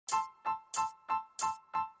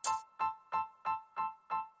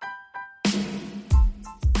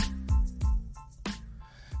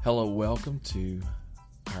Hello, welcome to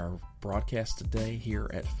our broadcast today here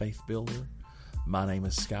at Faith Builder. My name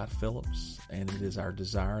is Scott Phillips, and it is our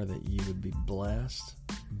desire that you would be blessed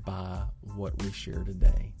by what we share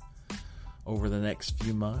today. Over the next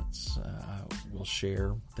few months, I will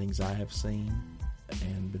share things I have seen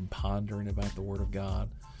and been pondering about the Word of God,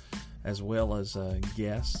 as well as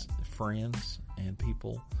guests, friends, and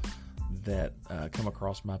people that come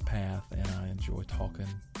across my path and I enjoy talking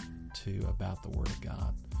to about the Word of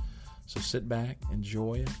God. So sit back,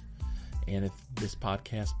 enjoy it, and if this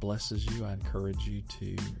podcast blesses you, I encourage you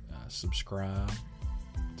to subscribe,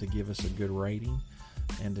 to give us a good rating,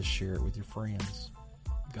 and to share it with your friends.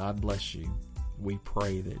 God bless you. We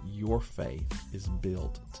pray that your faith is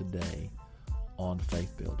built today on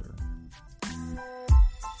Faith Builder.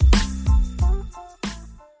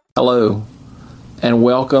 Hello, and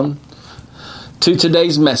welcome to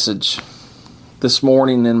today's message. This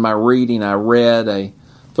morning in my reading, I read a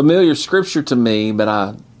familiar scripture to me, but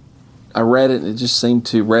I read it and it just seemed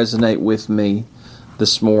to resonate with me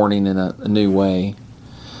this morning in a new way.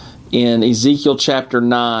 In Ezekiel chapter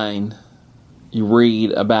 9, you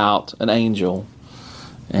read about an angel.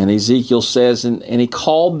 And Ezekiel says, and he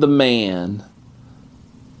called the man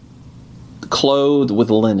clothed with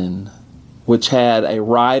linen, which had a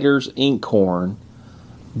writer's inkhorn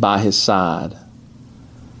by his side.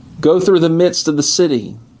 Go through the midst of the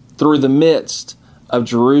city, through the midst of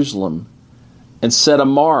Jerusalem, and set a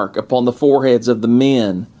mark upon the foreheads of the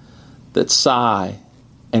men that sigh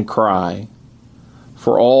and cry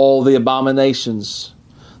for all the abominations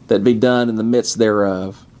that be done in the midst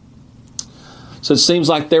thereof. So it seems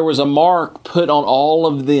like there was a mark put on all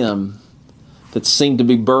of them that seemed to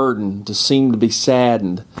be burdened, to seem to be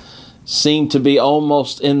saddened, seemed to be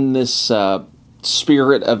almost in this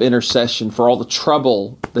spirit of intercession for all the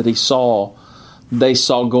trouble that they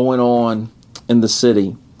saw going on in the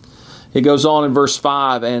city. It goes on in verse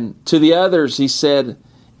 5, and to the others he said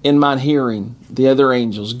in mine hearing, the other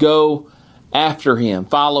angels, go after him,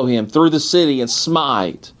 follow him through the city and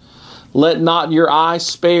smite. Let not your eye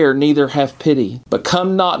spare, neither have pity, but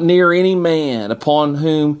come not near any man upon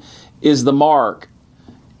whom is the mark,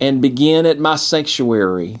 and begin at my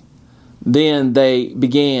sanctuary. Then they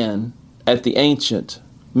began at the ancient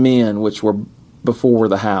men which were before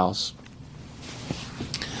the house.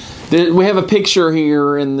 We have a picture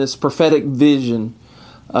here in this prophetic vision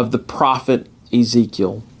of the prophet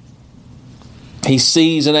Ezekiel. He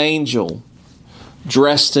sees an angel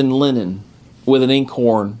dressed in linen with an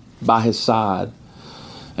inkhorn by his side.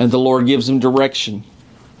 And the Lord gives him direction.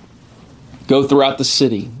 Go throughout the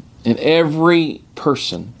city, and every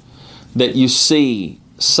person that you see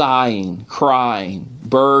sighing, crying,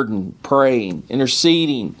 burdened, praying,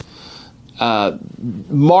 interceding,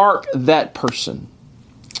 mark that person.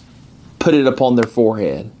 Put it upon their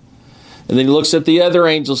forehead. And then he looks at the other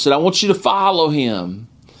angel and said, I want you to follow him.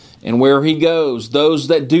 And where he goes, those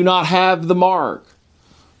that do not have the mark,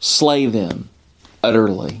 slay them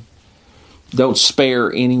utterly. Don't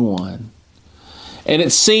spare anyone. And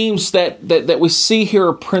it seems that we see here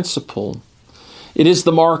a principle. It is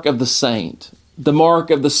the mark of the saint. The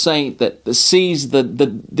mark of the saint that sees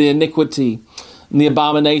the iniquity and the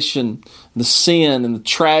abomination, the sin and the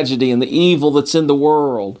tragedy and the evil that's in the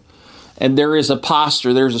world. And there is a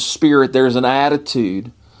posture, there's a spirit, there's an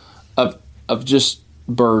attitude of just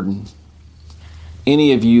burden.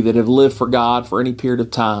 Any of you that have lived for God for any period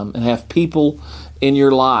of time and have people in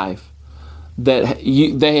your life that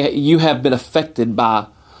you have been affected by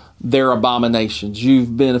their abominations.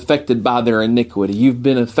 You've been affected by their iniquity. You've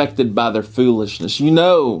been affected by their foolishness. You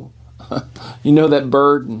know that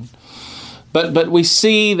burden. But we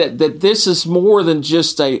see that this is more than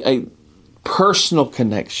just a personal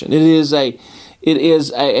connection. It is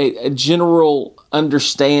a general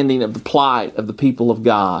understanding of the plight of the people of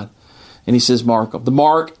God. And he says, mark them. The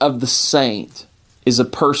mark of the saint is a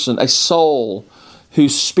person, a soul,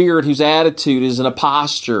 whose spirit, whose attitude is in a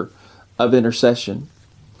posture of intercession.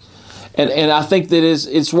 And I think that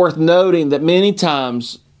it's worth noting that many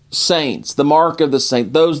times saints, the mark of the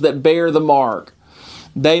saint, those that bear the mark,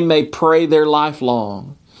 they may pray their life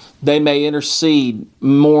long. They may intercede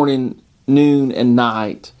morning, noon, and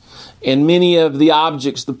night. And many of the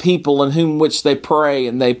objects, the people in whom which they pray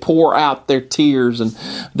and they pour out their tears and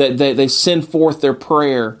they send forth their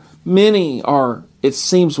prayer, many are, it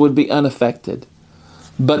seems, would be unaffected.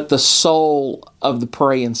 But the soul of the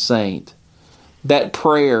praying saint, that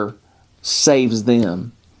prayer saves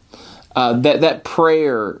them. That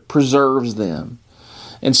prayer preserves them.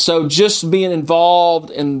 And so just being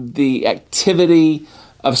involved in the activity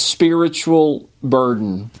of spiritual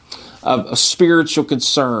burden, of spiritual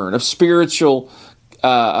concern, of spiritual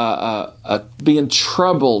being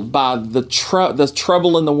troubled by the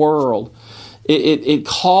trouble in the world, it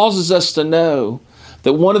causes us to know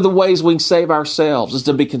that one of the ways we can save ourselves is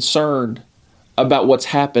to be concerned about what's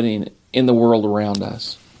happening in the world around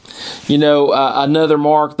us. Another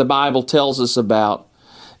mark the Bible tells us about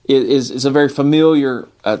is a very familiar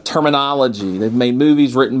terminology. They've made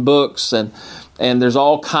movies, written books, and there's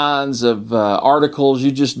all kinds of articles.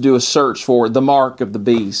 You just do a search for the mark of the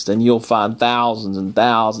beast, and you'll find thousands and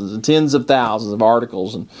thousands and tens of thousands of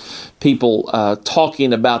articles and people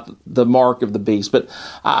talking about the mark of the beast. But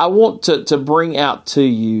I want to bring out to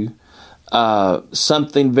you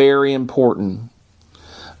something very important,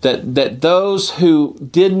 that those who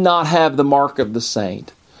did not have the mark of the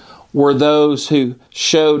saint were those who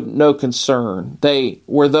showed no concern. They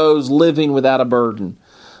were those living without a burden,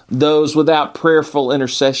 those without prayerful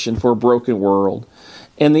intercession for a broken world.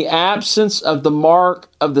 And the absence of the mark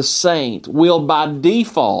of the saint will, by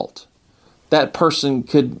default, that person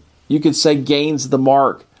you could say gains the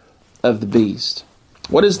mark of the beast.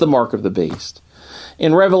 What is the mark of the beast?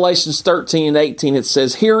 In Revelations 13 and 18 it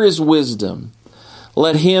says, "Here is wisdom.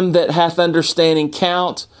 Let him that hath understanding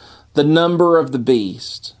count the number of the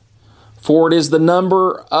beast. For it is the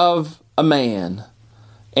number of a man,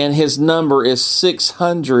 and his number is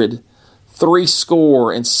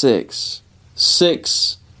 666.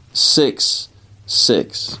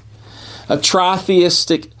 666. A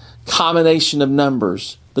tritheistic combination of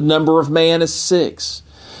numbers. The number of man is 6.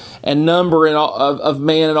 And number of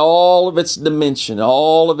man in all of its dimension,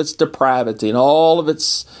 all of its depravity, and all of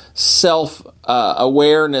its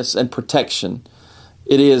self-awareness and protection.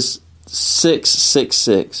 It is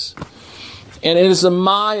 666. And it is in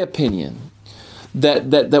my opinion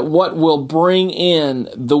that what will bring in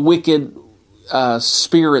the wicked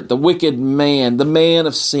spirit, the wicked man, the man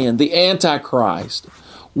of sin, the Antichrist,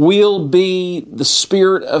 will be the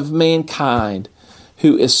spirit of mankind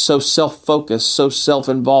who is so self-focused, so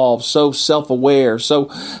self-involved, so self-aware,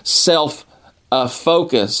 so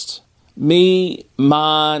self-focused. Me,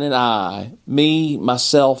 mine, and I. Me,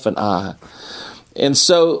 myself, and I. And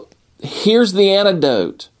so here's the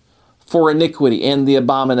antidote for iniquity and the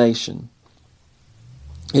abomination.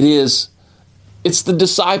 It's the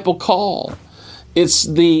disciple call. It's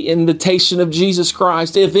the invitation of Jesus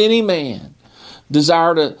Christ. If any man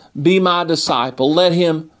desire to be my disciple, let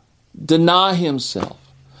him deny himself,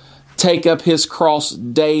 take up his cross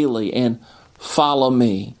daily, and follow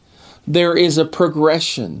me. There is a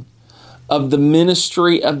progression of the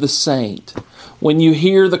ministry of the saint. When you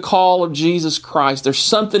hear the call of Jesus Christ, there's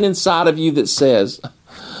something inside of you that says,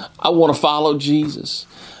 I want to follow Jesus.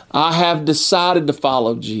 I have decided to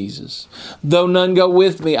follow Jesus. Though none go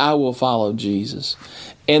with me, I will follow Jesus.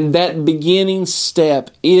 And that beginning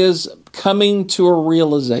step is coming to a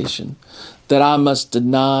realization that I must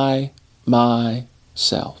deny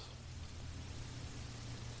myself.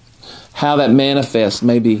 How that manifests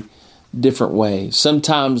may be different ways.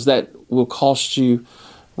 Sometimes that will cost you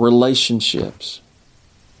relationships.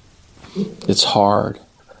 It's hard.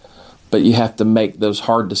 But you have to make those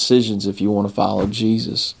hard decisions if you want to follow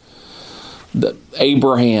Jesus.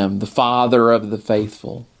 Abraham, the father of the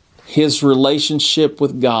faithful, his relationship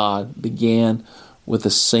with God began with a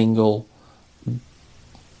single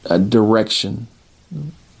direction.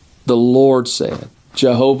 The Lord said,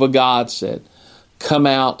 Jehovah God said, come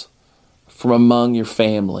out from among your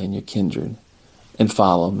family and your kindred and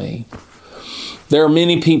follow me. There are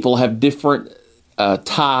many people who have different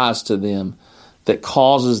ties to them that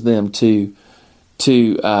causes them to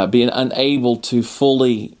be unable to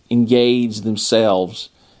fully engage themselves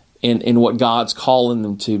in what God's calling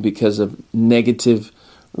them to because of negative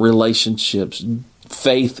relationships,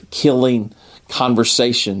 faith-killing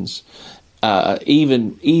conversations,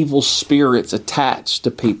 even evil spirits attached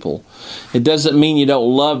to people. It doesn't mean you don't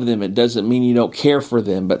love them. It doesn't mean you don't care for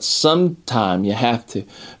them. But sometime you have to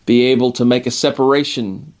be able to make a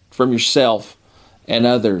separation from yourself and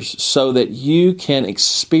others so that you can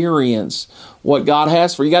experience what God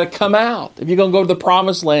has for you. You got to come out. If you're going to go to the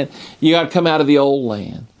promised land, you got to come out of the old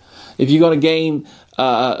land. If you're going to gain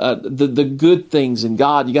the good things in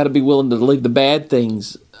God, you got to be willing to leave the bad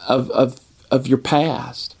things of your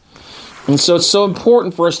past. And so it's so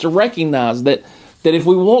important for us to recognize that if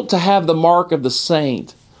we want to have the mark of the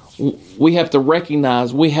saint, we have to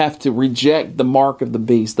recognize we have to reject the mark of the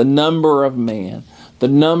beast, the number of man, the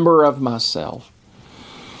number of myself.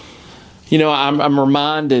 You know, I'm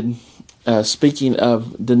reminded, speaking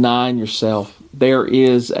of denying yourself, there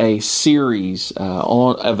is a series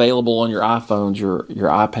available on your iPhones, your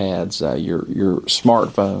iPads, your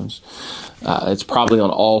smartphones. It's probably on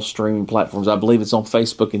all streaming platforms. I believe it's on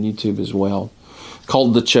Facebook and YouTube as well,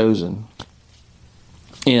 called The Chosen.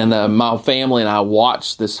 And my family and I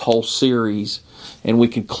watched this whole series, and we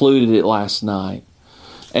concluded it last night.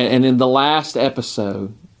 And in the last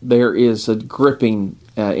episode, there is a gripping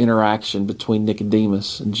interaction between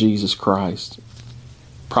Nicodemus and Jesus Christ.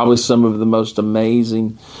 Probably some of the most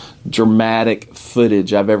amazing, dramatic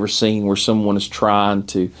footage I've ever seen where someone is trying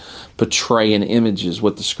to portray in images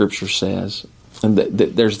what the Scripture says. And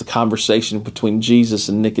there's the conversation between Jesus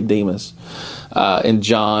and Nicodemus in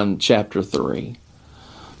John chapter 3.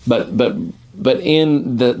 But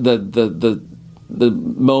in the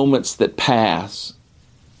moments that pass,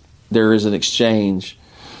 there is an exchange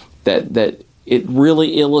that it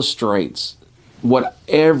really illustrates what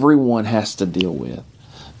everyone has to deal with.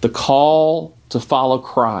 The call to follow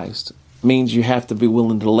Christ means you have to be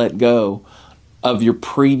willing to let go of your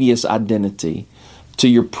previous identity, to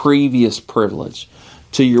your previous privilege,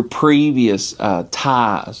 to your previous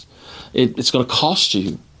ties. It's going to cost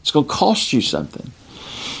you. It's going to cost you something.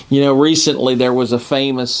 You know, recently there was a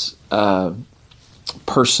famous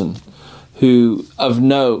person who, of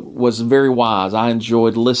note, was very wise. I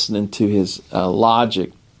enjoyed listening to his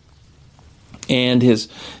logic and his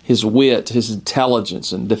wit, his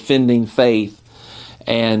intelligence, and defending faith,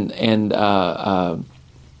 and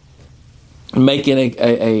making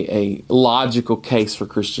a logical case for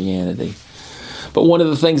Christianity. But one of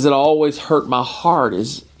the things that always hurt my heart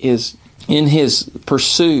is in his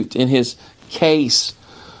pursuit, in his case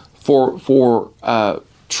for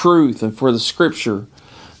truth and for the Scripture,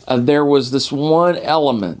 there was this one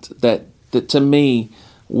element that to me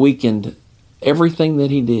weakened everything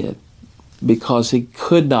that he did, because he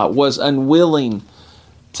was unwilling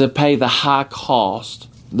to pay the high cost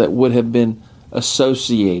that would have been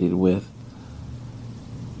associated with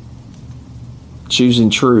choosing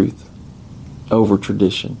truth over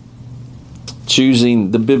tradition, choosing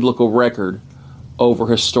the biblical record over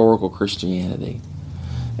historical Christianity.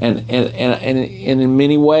 And in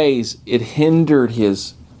many ways, it hindered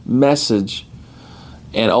his message,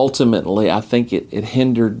 and ultimately, I think it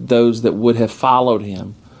hindered those that would have followed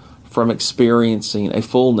him from experiencing a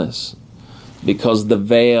fullness, because the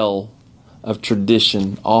veil of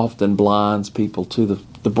tradition often blinds people to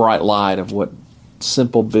the bright light of what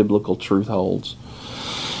simple biblical truth holds.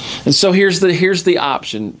 And so here's the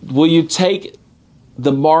option. Will you take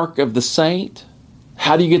the mark of the saint?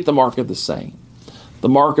 How do you get the mark of the saint? The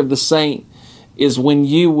mark of the saint is when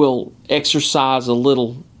you will exercise a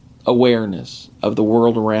little awareness of the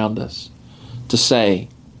world around us to say,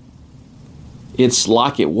 it's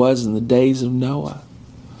like it was in the days of Noah.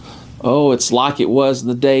 Oh, it's like it was in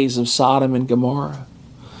the days of Sodom and Gomorrah.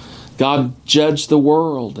 God judged the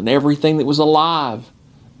world, and everything that was alive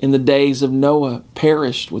in the days of Noah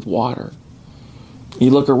perished with water. You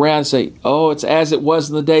look around and say, oh, it's as it was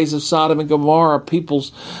in the days of Sodom and Gomorrah.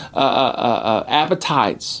 People's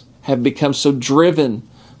appetites have become so driven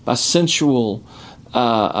by sensual,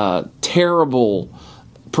 terrible,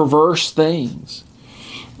 perverse things.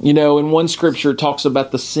 You know, in one scripture it talks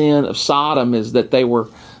about the sin of Sodom is that they were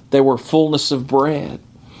fullness of bread.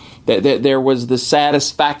 That there was the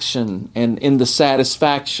satisfaction, and in the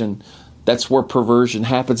satisfaction, that's where perversion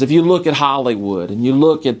happens. If you look at Hollywood and you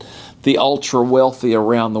look at the ultra wealthy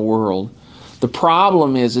around the world, the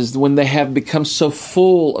problem is when they have become so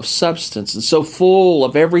full of substance and so full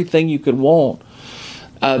of everything you could want,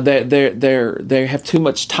 they have too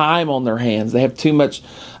much time on their hands. They have too much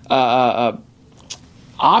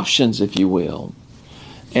options, if you will,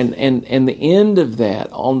 and the end of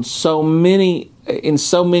that in so many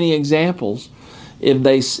examples,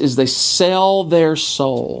 is they sell their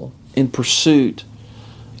soul in pursuit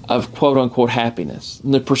of quote-unquote happiness,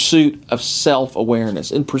 in the pursuit of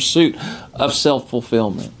self-awareness, in pursuit of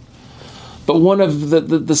self-fulfillment. But one of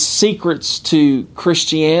the secrets to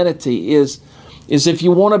Christianity is if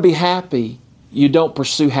you want to be happy, you don't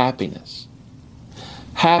pursue happiness.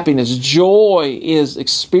 Happiness, joy is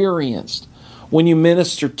experienced when you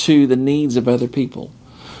minister to the needs of other people.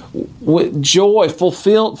 Joy,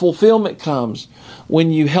 fulfillment comes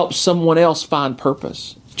when you help someone else find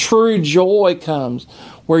purpose. True joy comes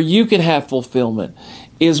where you can have fulfillment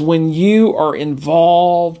is when you are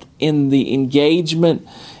involved in the engagement,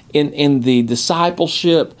 in the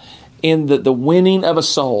discipleship, in the winning of a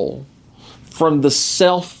soul from the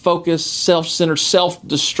self-focused, self-centered,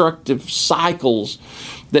 self-destructive cycles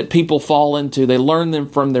that people fall into. They learn them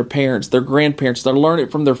from their parents, their grandparents. They learn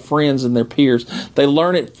it from their friends and their peers. They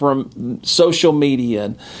learn it from social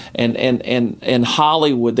media and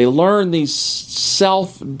Hollywood. They learn these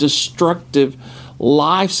self-destructive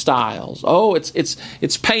lifestyles. Oh,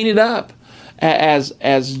 it's painted up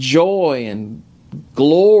as joy and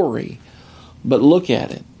glory. But look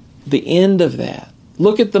at it. The end of that.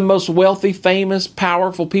 Look at the most wealthy, famous,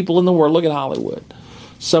 powerful people in the world. Look at Hollywood.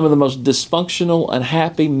 Some of the most dysfunctional,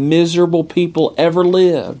 unhappy, miserable people ever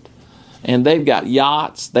lived. And they've got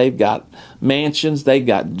yachts, they've got mansions, they've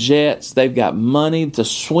got jets, they've got money to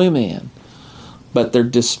swim in. But they're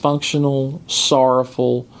dysfunctional,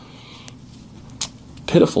 sorrowful,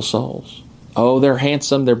 pitiful souls. Oh, they're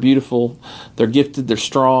handsome, they're beautiful, they're gifted, they're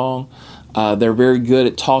strong, they're very good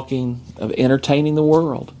at talking, of entertaining the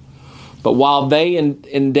world. But while they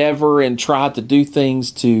endeavor and try to do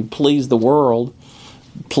things to please the world,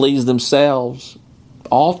 please themselves,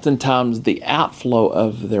 oftentimes the outflow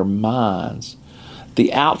of their minds,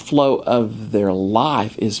 the outflow of their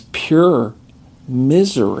life is pure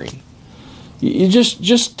misery. You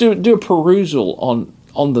just do a perusal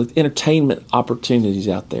on the entertainment opportunities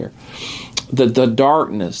out there. The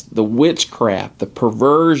darkness, the witchcraft, the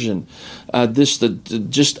perversion, just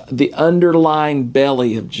the underlying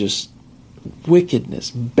belly of just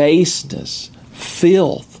wickedness, baseness,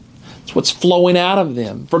 filth. It's what's flowing out of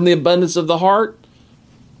them. From the abundance of the heart,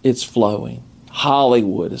 it's flowing.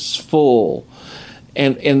 Hollywood is full.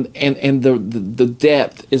 And the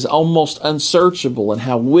depth is almost unsearchable in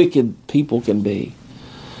how wicked people can be.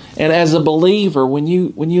 And as a believer, when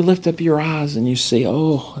you lift up your eyes and you see,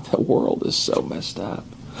 oh, the world is so messed up,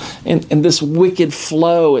 and this wicked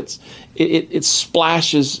flow, it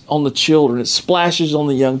splashes on the children, it splashes on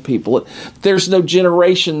the young people. There's no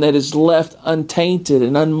generation that is left untainted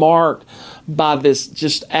and unmarked by this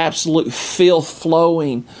just absolute filth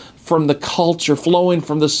flowing from the culture, flowing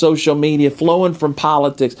from the social media, flowing from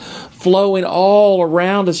politics, flowing all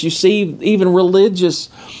around us. You see, even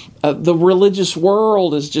the religious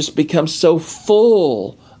world has just become so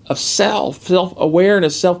full of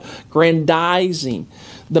self-awareness, self-grandizing.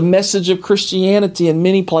 The message of Christianity in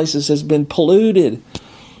many places has been polluted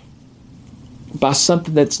by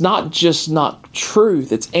something that's not just not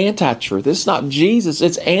truth, it's anti-truth. It's not Jesus,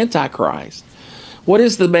 it's Antichrist. What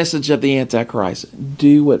is the message of the Antichrist?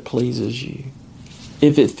 Do what pleases you.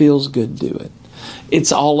 If it feels good, do it.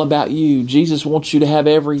 It's all about you. Jesus wants you to have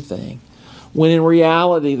everything. When in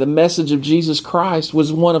reality, the message of Jesus Christ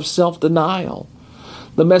was one of self-denial.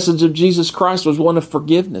 The message of Jesus Christ was one of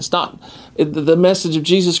forgiveness. The message of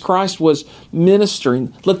Jesus Christ was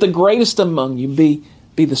ministering. Let the greatest among you be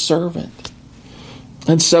the servant.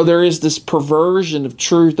 And so there is this perversion of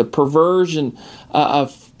truth, a perversion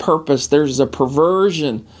of purpose. There's a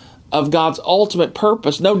perversion of God's ultimate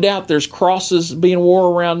purpose. No doubt there's crosses being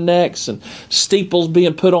worn around necks and steeples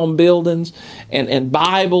being put on buildings and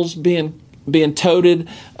Bibles being toted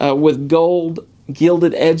with gold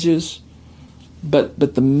gilded edges. But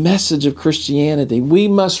the message of Christianity, we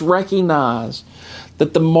must recognize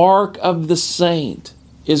that the mark of the saint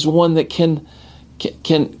is one that can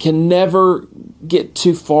never get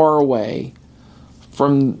too far away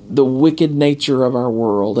from the wicked nature of our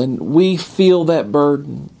world. And we feel that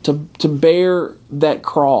burden to bear that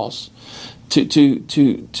cross,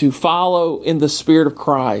 to follow in the Spirit of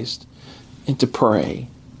Christ, and to pray.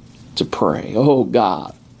 Oh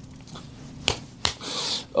God.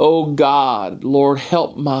 Oh God, Lord,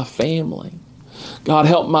 help my family. God,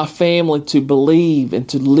 help my family to believe and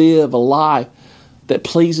to live a life that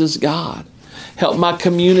pleases God. Help my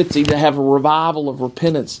community to have a revival of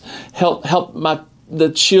repentance. Help the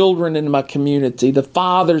children in my community, the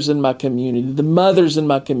fathers in my community, the mothers in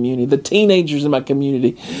my community, the teenagers in my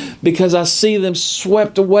community, because I see them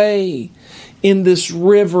swept away in this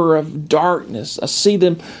river of darkness. I see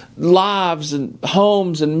them lives and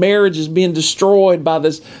homes and marriages being destroyed by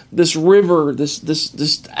this river,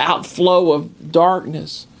 this outflow of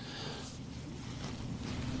darkness.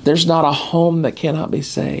 There's not a home that cannot be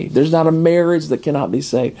saved. There's not a marriage that cannot be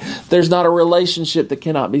saved. There's not a relationship that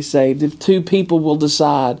cannot be saved. If two people will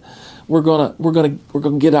decide we're gonna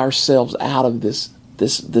get ourselves out of this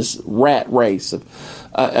rat race of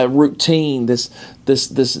a routine, this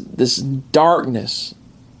darkness.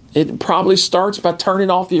 It probably starts by turning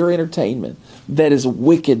off your entertainment. That is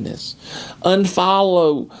wickedness.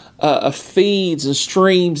 Unfollow feeds and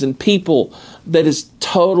streams and people that is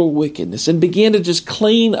total wickedness, and begin to just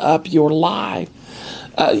clean up your life.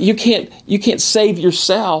 You can't save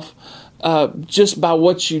yourself just by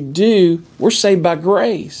what you do. We're saved by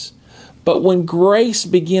grace. But when grace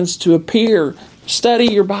begins to appear, study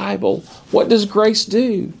your Bible. What does grace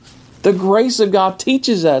do? The grace of God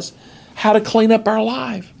teaches us how to clean up our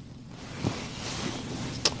life.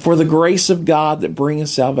 For the grace of God that bringeth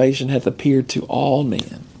salvation hath appeared to all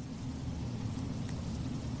men,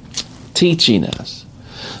 teaching us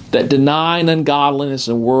that denying ungodliness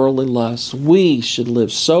and worldly lusts, we should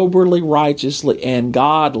live soberly, righteously, and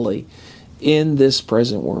godly in this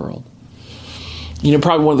present world. You know,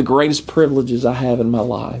 probably one of the greatest privileges I have in my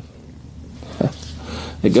life.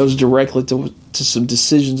 It goes directly to some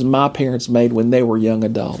decisions my parents made when they were young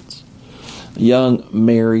adults, young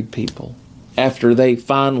married people. After they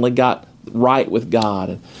finally got right with God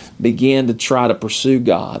and began to try to pursue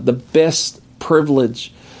God, the best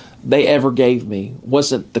privilege they ever gave me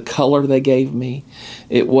wasn't the color they gave me.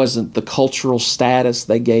 It wasn't the cultural status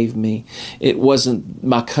they gave me. It wasn't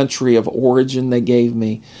my country of origin they gave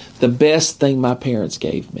me. The best thing my parents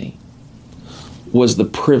gave me was the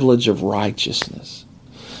privilege of righteousness.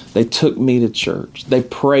 They took me to church. They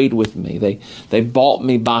prayed with me. They bought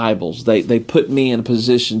me Bibles. They put me in a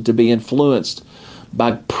position to be influenced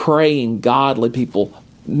by praying godly people,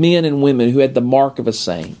 men and women who had the mark of a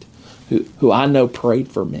saint, who I know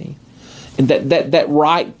prayed for me. And that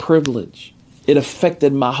right privilege, it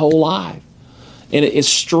affected my whole life. And it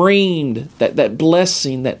streamed, that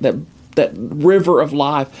blessing, that river of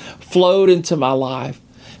life flowed into my life.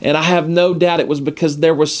 And I have no doubt it was because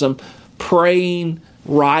there was some praying,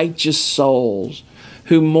 righteous souls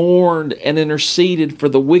who mourned and interceded for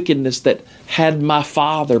the wickedness that had my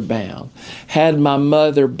father bound, had my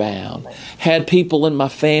mother bound, had people in my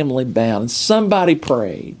family bound. And somebody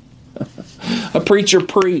prayed. A preacher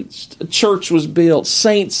preached. A church was built.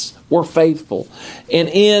 Saints were faithful. And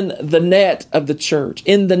in the net of the church,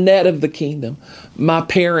 in the net of the kingdom, my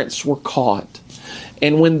parents were caught.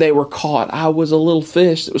 And when they were caught, I was a little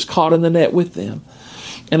fish that was caught in the net with them.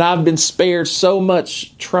 And I've been spared so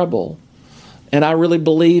much trouble. And I really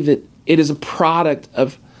believe it is a product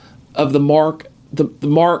of the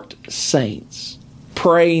marked saints,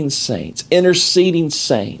 praying saints, interceding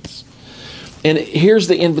saints. And here's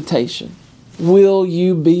the invitation. Will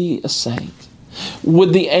you be a saint?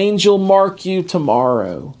 Would the angel mark you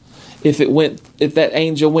tomorrow if that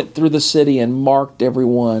angel went through the city and marked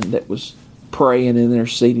everyone that was praying and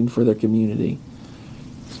interceding for their community?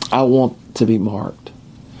 I want to be marked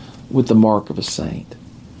with the mark of a saint.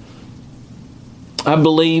 I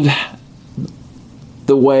believe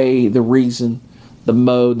the way, the reason, the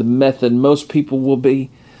mode, the method most people will be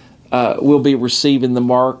receiving the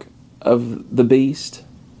mark of the beast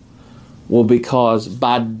will because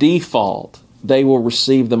by default they will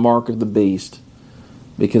receive the mark of the beast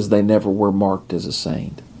because they never were marked as a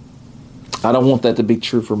saint. I don't want that to be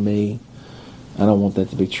true for me. I don't want that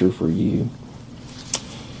to be true for you.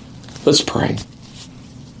 Let's pray.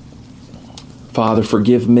 Father,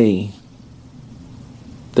 forgive me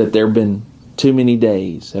that there have been too many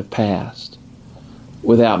days have passed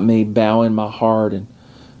without me bowing my heart and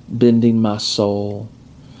bending my soul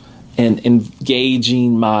and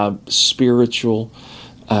engaging my spiritual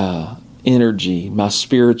energy, my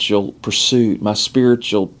spiritual pursuit, my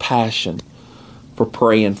spiritual passion for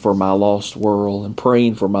praying for my lost world and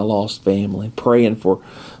praying for my lost family, praying for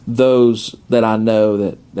those that I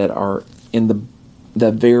know that are in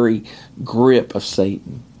the very grip of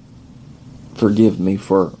Satan. Forgive me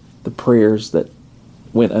for the prayers that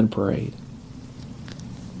went unprayed.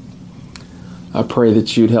 I pray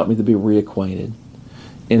that you'd help me to be reacquainted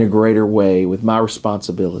in a greater way with my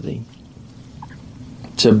responsibility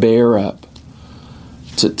to bear up,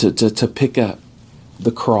 to pick up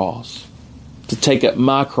the cross, to take up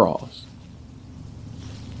my cross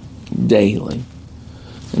daily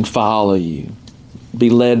and follow you, be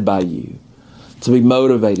led by you, to be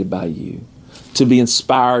motivated by you, to be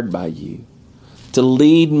inspired by you, to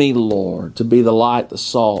lead me, Lord, to be the light, the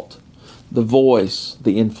salt, the voice,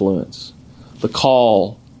 the influence, the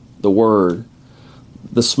call, the word,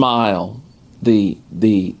 the smile, the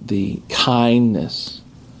kindness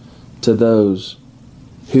to those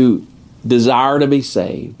who desire to be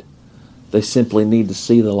saved. They simply need to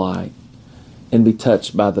see the light and be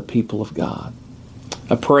touched by the people of God.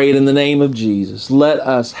 I pray it in the name of Jesus. Let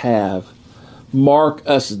us mark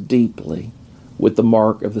us deeply with the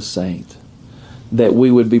mark of the saint, that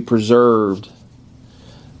we would be preserved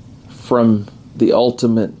from the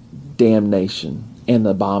ultimate damnation and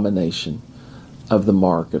abomination of the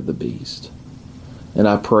mark of the beast. And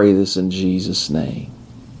I pray this in Jesus' name.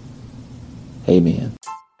 Amen.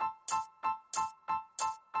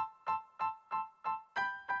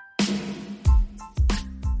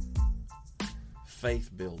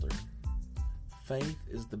 Faith builder. Faith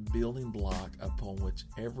is the building block upon which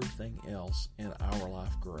everything else in our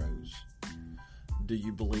life grows. Do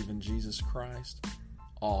you believe in Jesus Christ?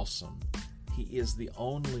 Awesome. He is the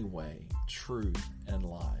only way, truth, and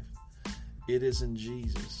life. It is in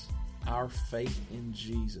Jesus, our faith in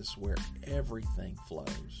Jesus, where everything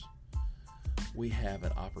flows. We have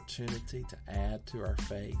an opportunity to add to our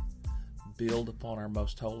faith, build upon our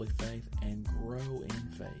most holy faith, and grow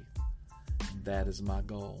in faith. That is my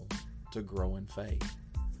goal, to grow in faith.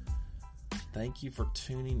 Thank you for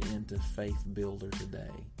tuning into Faith Builder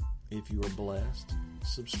today. If you are blessed,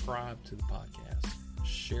 subscribe to the podcast,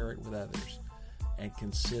 share it with others, and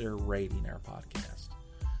consider rating our podcast.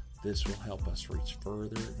 This will help us reach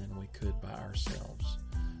further than we could by ourselves.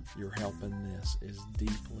 Your help in this is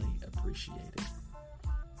deeply appreciated.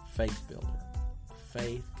 Faith Builder.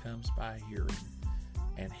 Faith comes by hearing,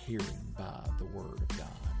 and hearing by the Word of God.